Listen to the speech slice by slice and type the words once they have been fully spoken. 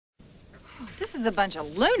is a bunch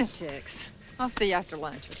of lunatics. I'll see you after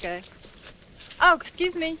lunch, okay? Oh,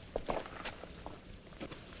 excuse me.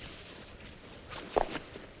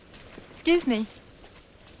 Excuse me.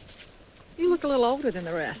 You look a little older than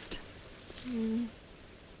the rest.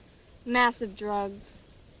 Massive drugs.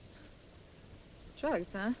 Drugs,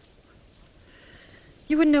 huh?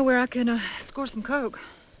 You wouldn't know where I could score some coke.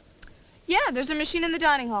 Yeah, there's a machine in the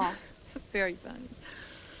dining hall. Very funny.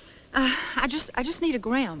 I just need a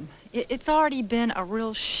gram. It's already been a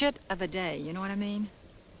real shit of a day, you know what I mean?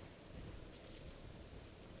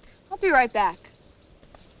 I'll be right back.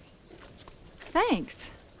 Thanks.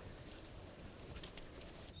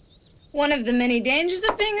 One of the many dangers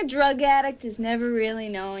of being a drug addict is never really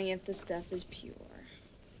knowing if the stuff is pure.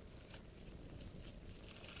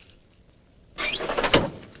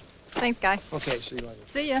 Thanks, Guy. Okay, see you later.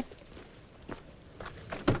 See ya.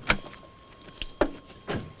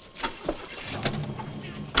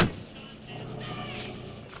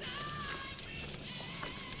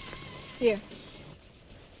 Here.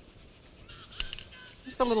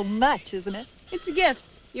 It's a little much, isn't it? It's a gift.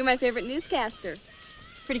 You're my favorite newscaster.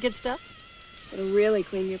 Pretty good stuff. It'll really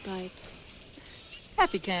clean your pipes.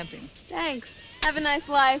 Happy camping. Thanks. Have a nice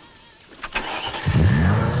life.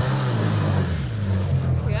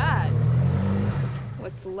 God.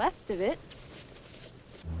 What's left of it.